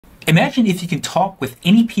Imagine if you can talk with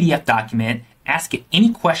any PDF document, ask it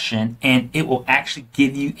any question, and it will actually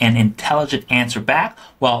give you an intelligent answer back.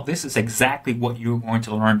 Well, this is exactly what you're going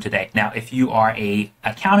to learn today. Now, if you are a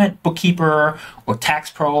accountant, bookkeeper, or tax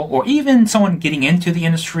pro, or even someone getting into the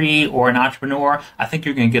industry or an entrepreneur, I think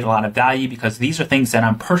you're going to get a lot of value because these are things that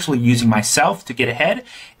I'm personally using myself to get ahead,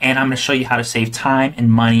 and I'm going to show you how to save time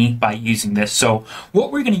and money by using this. So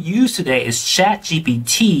what we're going to use today is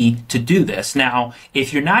ChatGPT to do this. Now,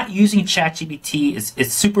 if you're not using ChatGPT,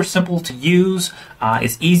 it's super simple to use.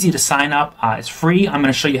 It's easy to sign up. It's free. I'm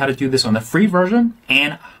going to show you how to do this on the free version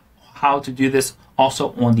and how to do this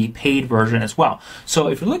also on the paid version as well. So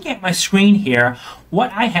if you're looking at my screen here,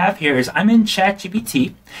 what I have here is I'm in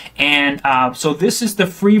ChatGPT, and so this is the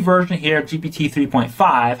free version here, GPT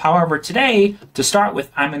 3.5. However, today, to start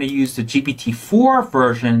with, I'm going to use the GPT-4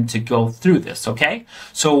 version to go through this, okay?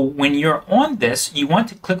 So when you're on this, you want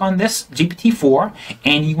to click on this GPT-4,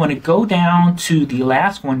 and you want to go down to the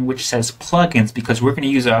last one, which says plugins, because we're going to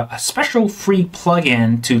use a special free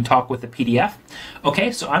plugin to talk with the PDF.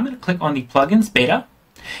 Okay, so I'm going to click on the plugins beta,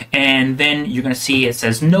 and then you're going to see it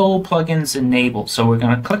says no plugins enabled. So we're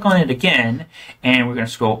going to click on it again, and we're going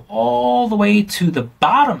to scroll all the way to the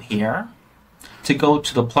bottom here to go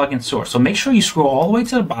to the plugin store. So make sure you scroll all the way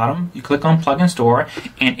to the bottom, you click on plugin store,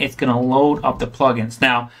 and it's going to load up the plugins.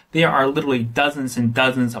 Now, there are literally dozens and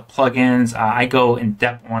dozens of plugins. I go in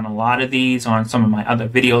depth on a lot of these on some of my other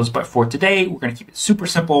videos, but for today, we're going to keep it super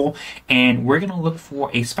simple, and we're going to look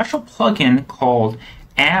for a special plugin called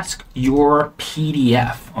Ask Your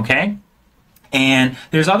PDF, okay? And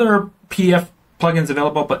there's other PDF plugins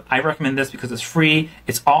available, but I recommend this because it's free.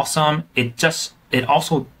 It's awesome. It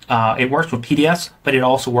also works with PDFs, but it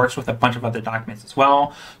also works with a bunch of other documents as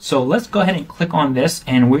well. So let's go ahead and click on this,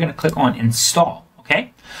 and we're going to click on install.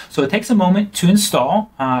 Okay, so it takes a moment to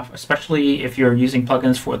install, especially if you're using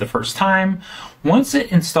plugins for the first time. Once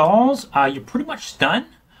it installs, you're pretty much done.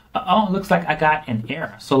 Oh, it looks like I got an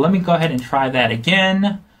error. So let me go ahead and try that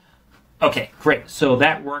again. Okay, great. So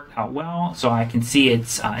that worked out well. So I can see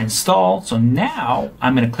it's installed. So now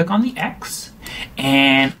I'm going to click on the X.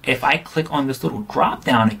 And if I click on this little drop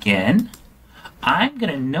down again, I'm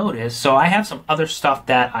going to notice, so I have some other stuff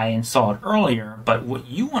that I installed earlier, but what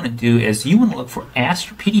you want to do is you want to look for Ask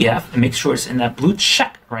Your PDF and make sure it's in that blue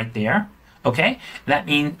check right there. Okay, that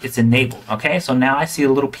means it's enabled. Okay, so now I see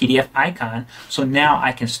a little PDF icon, so now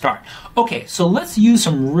I can start. Okay, so let's use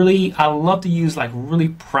some really, I love to use like really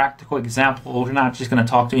practical examples. We're not just going to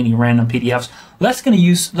talk to any random PDFs. Let's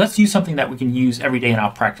use something that we can use every day in our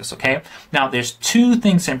practice. Okay, now there's two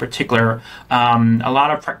things in particular. A lot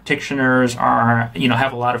of practitioners are,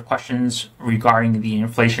 have a lot of questions regarding the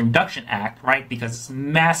Inflation Reduction Act, right? Because it's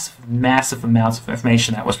massive amounts of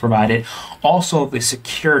information that was provided. Also, the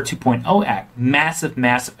Secure 2.0 Act, massive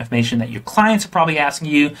information that your clients are probably asking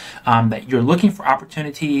you, that you're looking for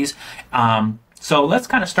opportunities. So let's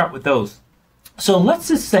kind of start with those. So let's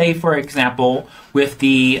just say, for example, with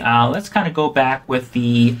the let's kind of go back with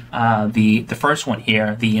the first one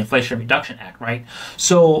here, the Inflation Reduction Act, right?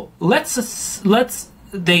 So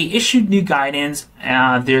they issued new guidance.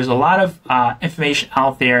 There's a lot of information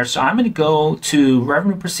out there. So I'm going to go to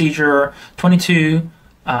Revenue Procedure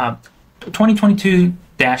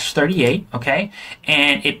 2022-38, okay,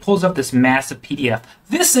 and it pulls up this massive PDF.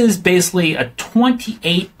 This is basically a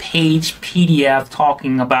 28-page PDF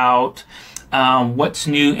talking about what's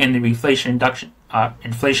new in the Inflation Reduction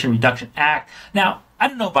Act. Now, I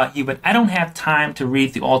don't know about you, but I don't have time to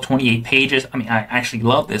read through all 28 pages. I mean, I actually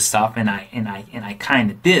love this stuff, and I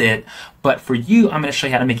kind of did it. But for you, I'm going to show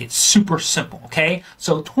you how to make it super simple, okay?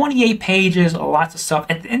 So 28 pages, lots of stuff.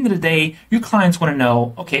 At the end of the day, your clients want to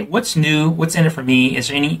know, okay, what's new? What's in it for me? Is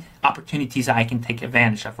there any opportunities I can take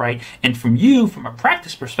advantage of, right? And from you, from a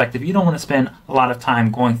practice perspective, you don't want to spend a lot of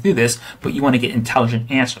time going through this, but you want to get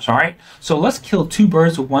intelligent answers, all right? So let's kill two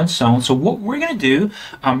birds with one stone. So what we're going to do,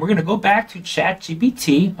 we're going to go back to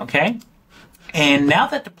ChatGPT, okay? And now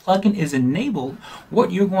that the plugin is enabled,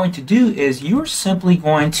 what you're going to do is you're simply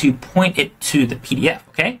going to point it to the PDF,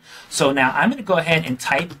 okay? So now I'm going to go ahead and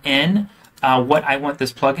type in what I want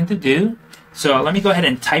this plugin to do. So let me go ahead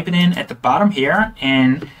and type it in at the bottom here,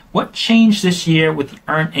 and what changed this year with the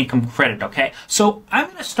Earned Income Credit, okay? So I'm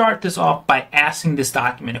going to start this off by asking this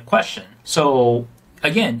document a question. So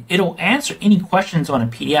again, it'll answer any questions on a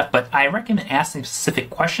PDF, but I recommend asking specific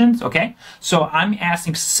questions, okay? So I'm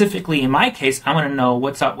asking specifically, in my case, I want to know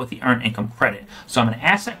what's up with the earned income credit. So I'm going to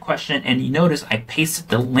ask that question, and you notice I pasted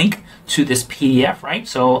the link to this PDF, right?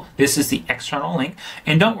 So this is the external link.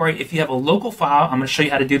 And don't worry, if you have a local file, I'm going to show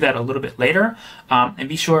you how to do that a little bit later. And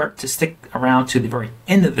be sure to stick around to the very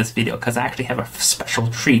end of this video, because I actually have a special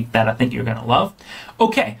treat that I think you're going to love.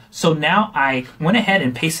 Okay, so now I went ahead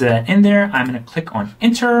and pasted that in there. I'm going to click on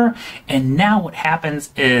enter, and now what happens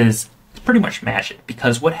is it's pretty much magic,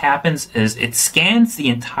 because what happens is it scans the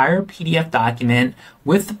entire PDF document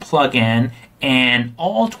with the plugin and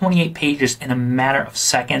all 28 pages in a matter of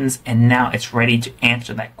seconds, and now it's ready to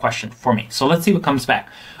answer that question for me. So let's see what comes back.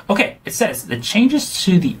 Okay, it says the changes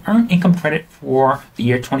to the earned income credit for the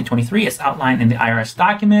year 2023 is outlined in the IRS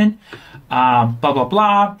document, blah, blah,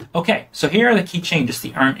 blah. Okay, so here are the key changes.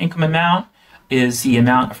 The earned income amount is the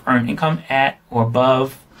amount of earned income at or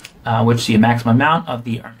above which the maximum amount of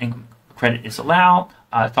the earned income credit is allowed.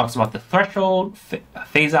 It talks about the threshold,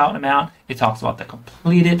 phase-out amount. It talks about the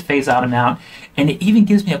completed phase-out amount. And it even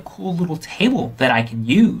gives me a cool little table that I can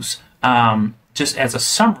use just as a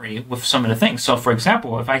summary with some of the things. So, for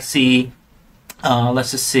example, if I see,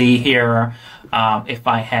 let's just see here, if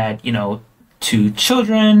I had, 2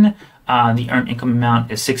 children, the earned income amount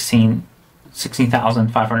is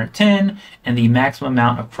 $16,510, and the maximum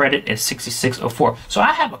amount of credit is $6604. So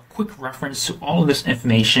I have a quick reference to all of this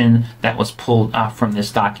information that was pulled from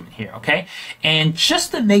this document here, okay? And just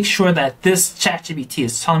to make sure that this ChatGPT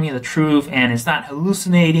is telling me the truth and it's not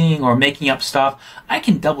hallucinating or making up stuff, I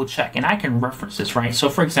can double check and I can reference this, right? So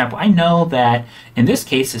for example, I know that in this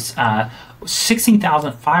case it's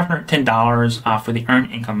 $16,510 for the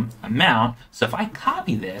earned income amount. So if I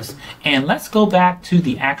copy this and let's go back to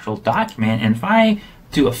the actual document, and if I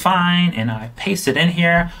do a find and I paste it in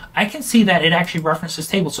here, I can see that it actually referenced this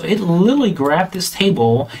table. So it literally grabbed this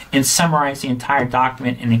table and summarized the entire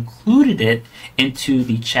document and included it into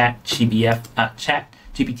the ChatGPT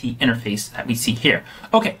interface that we see here.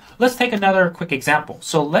 Okay, let's take another quick example.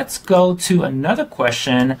 So let's go to another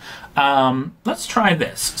question. Let's try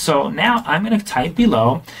this. So now I'm going to type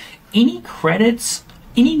below any new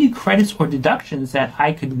credits or deductions that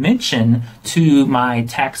I could mention to my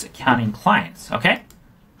tax accounting clients. Okay.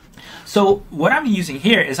 So what I'm using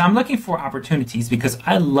here is I'm looking for opportunities, because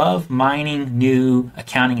I love mining new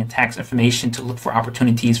accounting and tax information to look for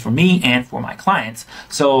opportunities for me and for my clients.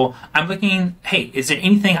 So I'm looking, hey, is there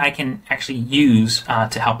anything I can actually use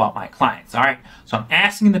to help out my clients? All right. So I'm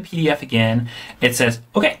asking the PDF again. It says,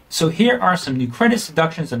 okay, so here are some new credits,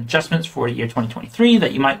 deductions, and adjustments for the year 2023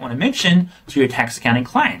 that you might want to mention to your tax accounting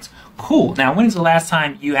clients. Cool. Now, when is the last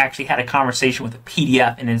time you actually had a conversation with a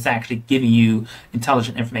PDF and it's actually giving you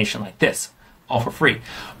intelligent information like this, all for free?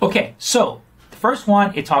 Okay, so the first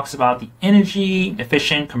one, it talks about the energy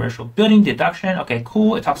efficient commercial building deduction. Okay,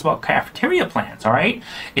 cool. It talks about cafeteria plans, all right?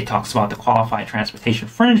 It talks about the qualified transportation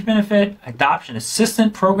fringe benefit, adoption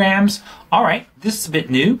assistant programs. All right, this is a bit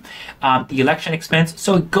new. The election expense.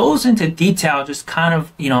 So it goes into detail, just kind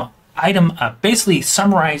of, basically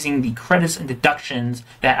summarizing the credits and deductions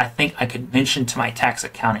that I think I could mention to my tax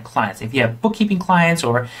accounting clients. If you have bookkeeping clients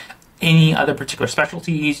or any other particular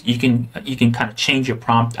specialties, you can kind of change your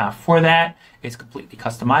prompt for that. It's completely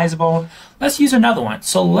customizable. Let's use another one.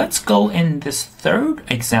 So let's go in this third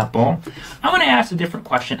example. I'm going to ask a different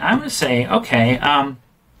question. I'm going to say, okay,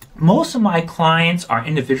 most of my clients are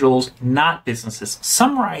individuals, not businesses.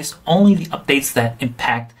 Summarize only the updates that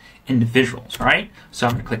impact individuals, right? So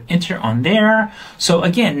I'm going to click enter on there. So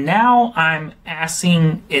again, now I'm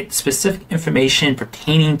asking it specific information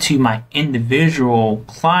pertaining to my individual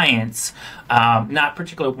clients, not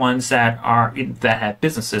particular ones that have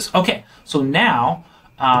businesses. Okay, so now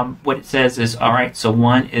what it says is, all right, so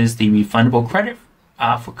one is the refundable credit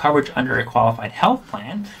for coverage under a qualified health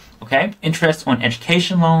plan. Okay, interest on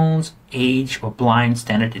education loans, age or blind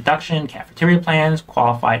standard deduction, cafeteria plans,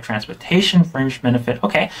 qualified transportation fringe benefit.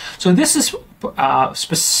 Okay, so this is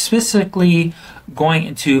specifically going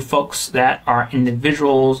into folks that are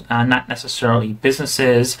individuals, not necessarily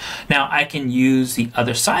businesses. Now I can use the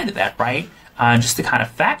other side of that, right? Just to kind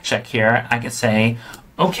of fact check here, I can say,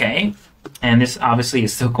 okay, and this obviously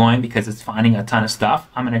is still going because it's finding a ton of stuff.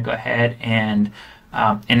 I'm going to go ahead and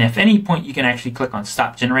if any point you can actually click on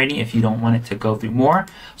stop generating if you don't want it to go through more.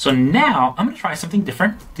 So now I'm going to try something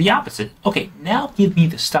different, the opposite. Okay, now give me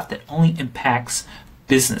the stuff that only impacts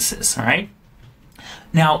businesses, all right?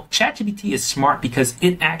 Now, ChatGPT is smart because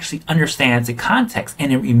it actually understands the context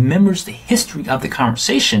and it remembers the history of the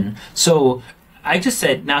conversation. So I just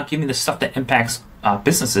said, now give me the stuff that impacts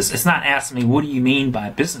businesses. It's not asking me, what do you mean by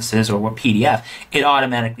businesses or what PDF? It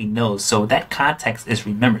automatically knows. So that context is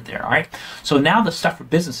remembered there, all right? So now the stuff for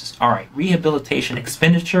businesses, all right, rehabilitation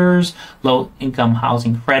expenditures, low income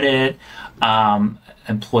housing credit,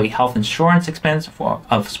 employee health insurance expense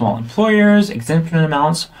of small employers, exemption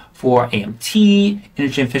amounts for AMT,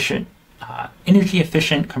 energy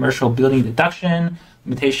efficient commercial building deduction,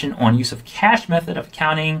 limitation on use of cash method of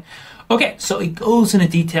accounting. Okay, so it goes into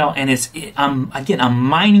detail, and again, I'm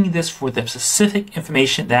mining this for the specific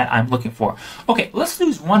information that I'm looking for. Okay, let's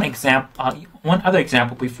use one other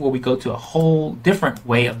example before we go to a whole different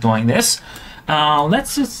way of doing this.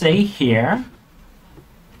 Let's just say here,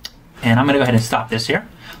 and I'm going to go ahead and stop this here.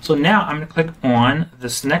 So now I'm going to click on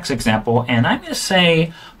this next example, and I'm going to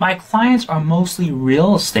say my clients are mostly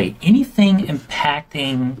real estate, anything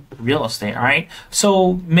impacting real estate, all right?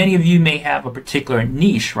 So many of you may have a particular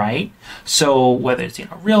niche, right? So whether it's,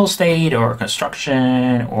 real estate or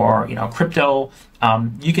construction or, crypto,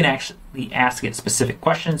 you can actually ask it specific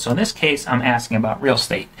questions. So in this case, I'm asking about real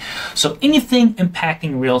estate. So anything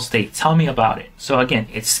impacting real estate, tell me about it. So again,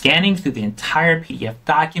 it's scanning through the entire PDF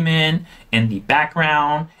document in the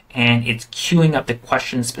background, and it's queuing up the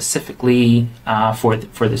question specifically for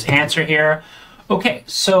this answer here. Okay,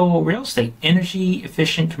 so real estate, energy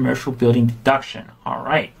efficient commercial building deduction. All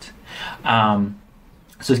right.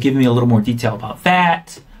 So it's giving me a little more detail about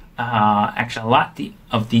that. Actually, a lot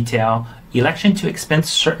of detail. Election to expense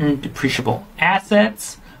certain depreciable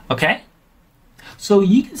assets. Okay. So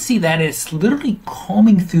you can see that it's literally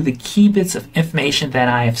combing through the key bits of information that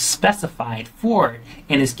I have specified for it,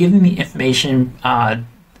 and it's giving me information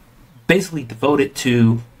basically devoted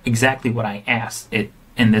to exactly what I asked it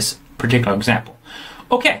in this particular example.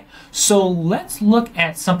 Okay, so let's look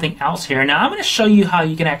at something else here. Now I'm going to show you how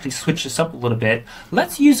you can actually switch this up a little bit.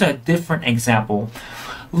 Let's use a different example.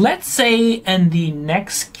 Let's say in the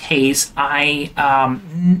next case, maybe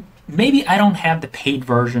I don't have the paid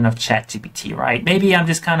version of ChatGPT, right? Maybe I'm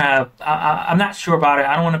just kind of, I'm not sure about it.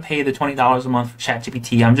 I don't want to pay the $20 a month for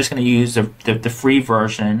ChatGPT. I'm just going to use the free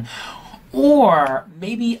version. Or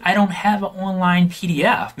maybe I don't have an online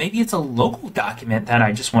PDF. Maybe it's a local document that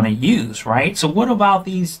I just want to use, right? So what about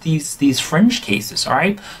these fringe cases, all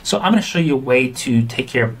right? So I'm going to show you a way to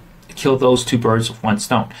kill those two birds with one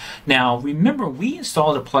stone. Now, remember, we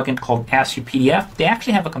installed a plugin called Ask Your PDF. They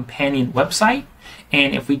actually have a companion website.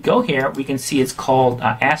 And if we go here, we can see it's called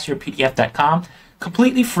askyourpdf.com.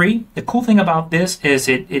 Completely free. The cool thing about this is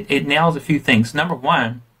it nails a few things. Number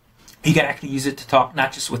one, you can actually use it to talk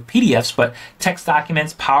not just with PDFs, but text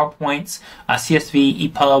documents, PowerPoints, CSV,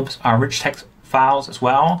 EPUBs, rich text files as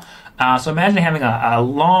well. So imagine having a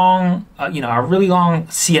long, a really long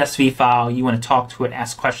CSV file. You want to talk to it,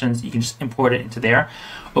 ask questions. You can just import it into there.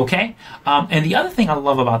 Okay. And the other thing I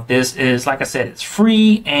love about this is, like I said, it's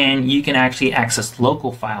free, and you can actually access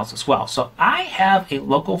local files as well. So I have a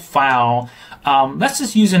local file. Let's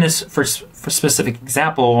just use this for specific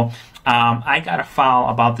example. I got a file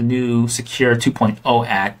about the new Secure 2.0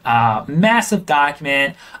 Act. Massive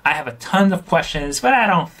document. I have a ton of questions, but I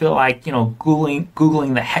don't feel like,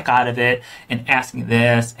 Googling the heck out of it and asking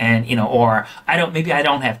this, and, or maybe I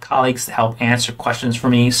don't have colleagues to help answer questions for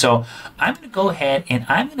me. So I'm going to go ahead and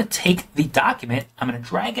I'm going to take the document. I'm going to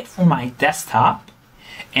drag it from my desktop,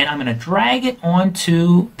 and I'm going to drag it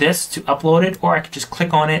onto this to upload it, or I could just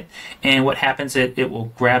click on it, and what happens is it will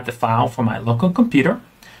grab the file from my local computer.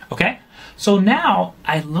 Okay, so now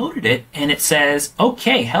I loaded it, and it says,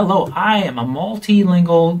 okay, hello, I am a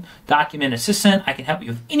multilingual document assistant. I can help you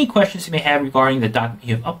with any questions you may have regarding the document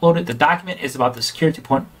you have uploaded. The document is about the Secure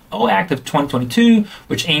 2.0 Act of 2022,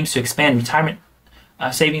 which aims to expand retirement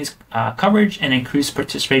savings coverage and increase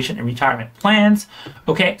participation in retirement plans.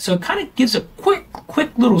 Okay, so it kind of gives a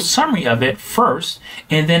quick little summary of it first,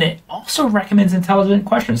 and then it also recommends intelligent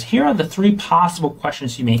questions. Here are the 3 possible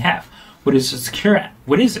questions you may have. What is the Secure Act?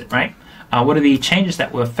 What is it, right? What are the changes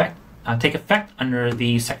that will take effect under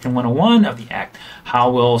the Section 101 of the Act?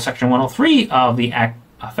 How will Section 103 of the Act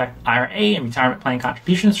affect IRA and retirement plan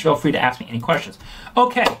contributions? Feel free to ask me any questions.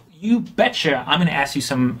 Okay, you betcha. I'm going to ask you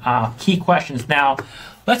some key questions. Now,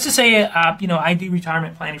 let's just say, I do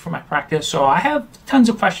retirement planning for my practice, so I have tons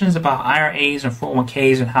of questions about IRAs and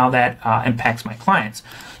 401ks and how that impacts my clients.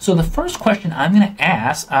 So the first question I'm going to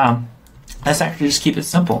ask, let's actually just keep it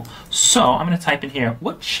simple. So I'm going to type in here,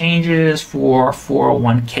 what changes for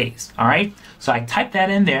 401ks? All right. So I type that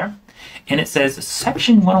in there, and it says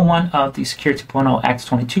Section 101 of the Secure 2.0 Act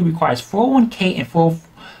 22 requires 401k and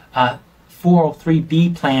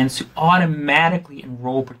 403b plans to automatically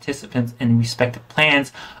enroll participants in respective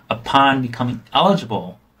plans upon becoming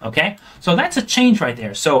eligible Okay, so that's a change right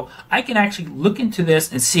there. So I can actually look into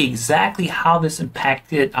this and see exactly how this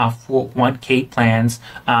impacted 401k plans,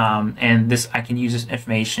 and this I can use this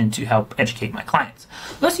information to help educate my clients.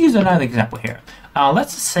 Let's use another example here.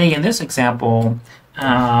 Let's say in this example,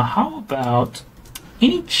 how about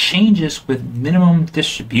any changes with minimum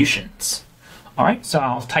distributions? All right, so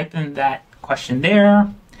I'll type in that question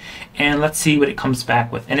there. And let's see what it comes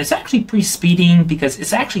back with. And it's actually pretty speeding because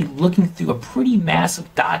it's actually looking through a pretty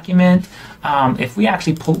massive document. If we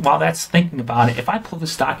actually pull, while that's thinking about it, if I pull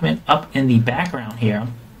this document up in the background here,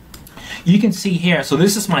 you can see here, so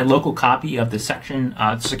this is my local copy of the Section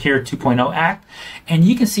Secure 2.0 Act. And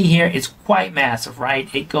you can see here, it's quite massive,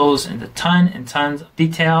 right? It goes into tons and tons of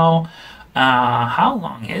detail. How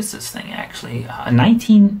long is this thing actually?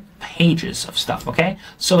 19 pages of stuff, okay?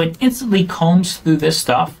 So it instantly combs through this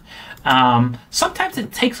stuff. Sometimes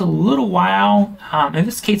it takes a little while. In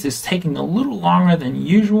this case, it's taking a little longer than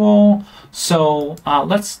usual. So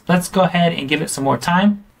let's go ahead and give it some more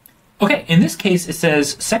time. Okay, in this case, it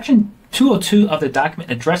says Section 202 of the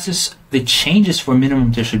document addresses the changes for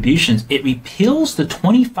minimum distributions. It repeals the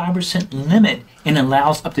 25% limit and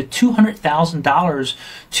allows up to $200,000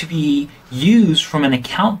 to be used from an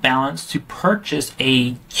account balance to purchase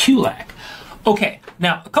a QLAC. Okay,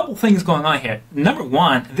 now a couple things going on here. Number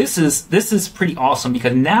one, this is pretty awesome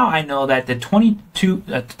because now I know that the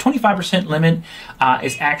 25% limit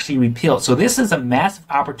is actually repealed. So this is a massive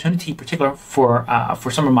opportunity, particularly for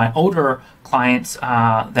some of my older clients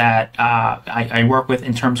that I work with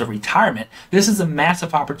in terms of retirement. This is a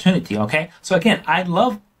massive opportunity. Okay, so again, I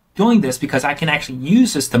love doing this because I can actually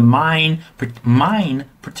use this to mine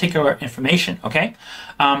particular information, okay?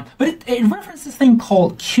 But it references this thing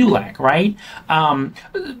called QLAC, right?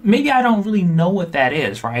 Maybe I don't really know what that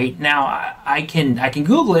is, right? Now, I can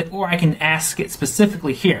Google it or I can ask it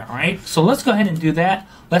specifically here, right? So let's go ahead and do that.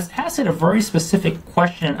 Let's ask it a very specific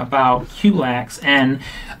question about QLACs. And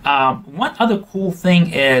one other cool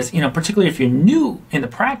thing is, particularly if you're new in the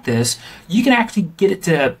practice, you can actually get it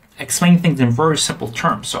to explain things in very simple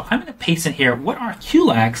terms. So I'm going to paste in here, what are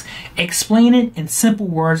QLACs? Explain it in simple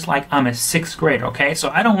words like I'm a 6th grader, okay? So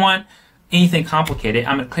I don't want anything complicated.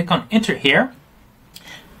 I'm going to click on enter here.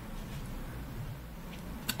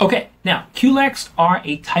 Okay, now QLACs are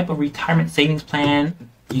a type of retirement savings plan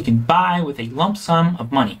you can buy with a lump sum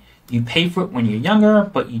of money. You pay for it when you're younger,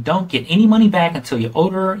 but you don't get any money back until you're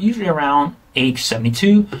older, usually around age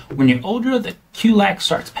 72. When you're older, the QLAC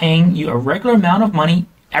starts paying you a regular amount of money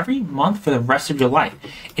every month for the rest of your life.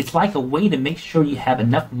 It's like a way to make sure you have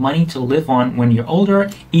enough money to live on when you're older,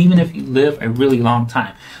 even if you live a really long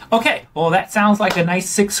time. Okay, well that sounds like a nice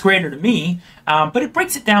 6th grader to me, but it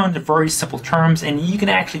breaks it down into very simple terms, and you can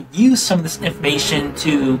actually use some of this information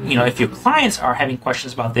to, if your clients are having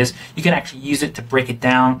questions about this, you can actually use it to break it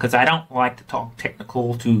down, because I don't like to talk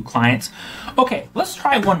technical to clients. Okay, let's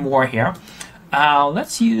try one more here.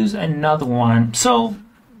 Let's use another one. So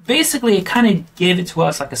basically, it kind of gave it to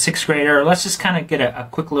us like a 6th grader. Let's just kind of get a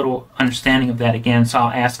quick little understanding of that again. So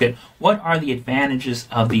I'll ask it, what are the advantages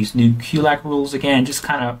of these new QLAC rules again? Just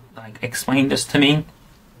kind of like explain this to me.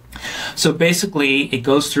 So basically, it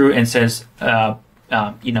goes through and says,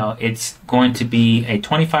 it's going to be a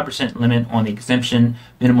 25% limit on the exemption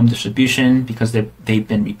minimum distribution because they've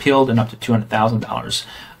been repealed, and up to $200,000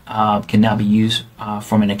 can now be used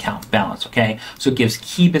from an account balance, okay? So it gives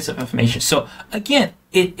key bits of information. So again,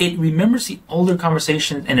 it remembers the older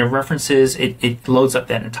conversations and it references, it loads up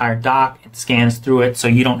that entire doc, it scans through it, so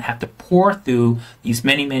you don't have to pour through these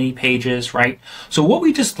many pages, right? So what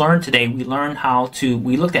we just learned today, we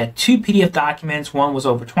looked at 2 PDF documents. One was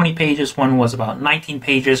over 20 pages, one was about 19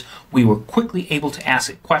 pages. We were quickly able to ask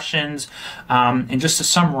it questions. And just to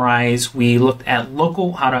summarize, we looked at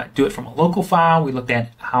how to do it from a local file. We looked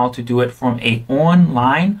at how to do it from a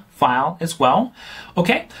online file as well.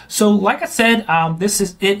 Okay, so like I said, this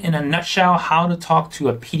is it in a nutshell, how to talk to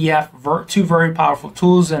a PDF, 2 very powerful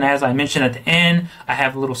tools. And as I mentioned at the end, I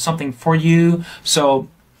have a little something for you. So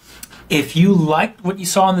if you liked what you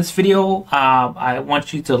saw in this video, I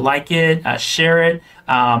want you to like it, share it,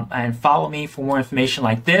 and follow me for more information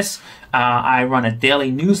like this. I run a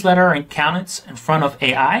daily newsletter, Accountants in Front of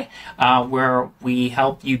AI, where we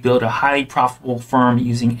help you build a highly profitable firm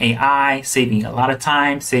using AI, saving a lot of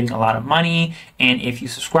time, saving a lot of money. And if you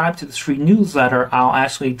subscribe to this free newsletter, I'll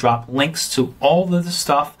actually drop links to all of the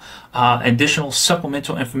stuff, additional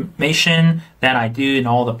supplemental information that I do and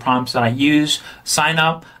all the prompts that I use. Sign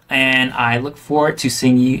up, and I look forward to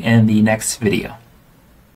seeing you in the next video.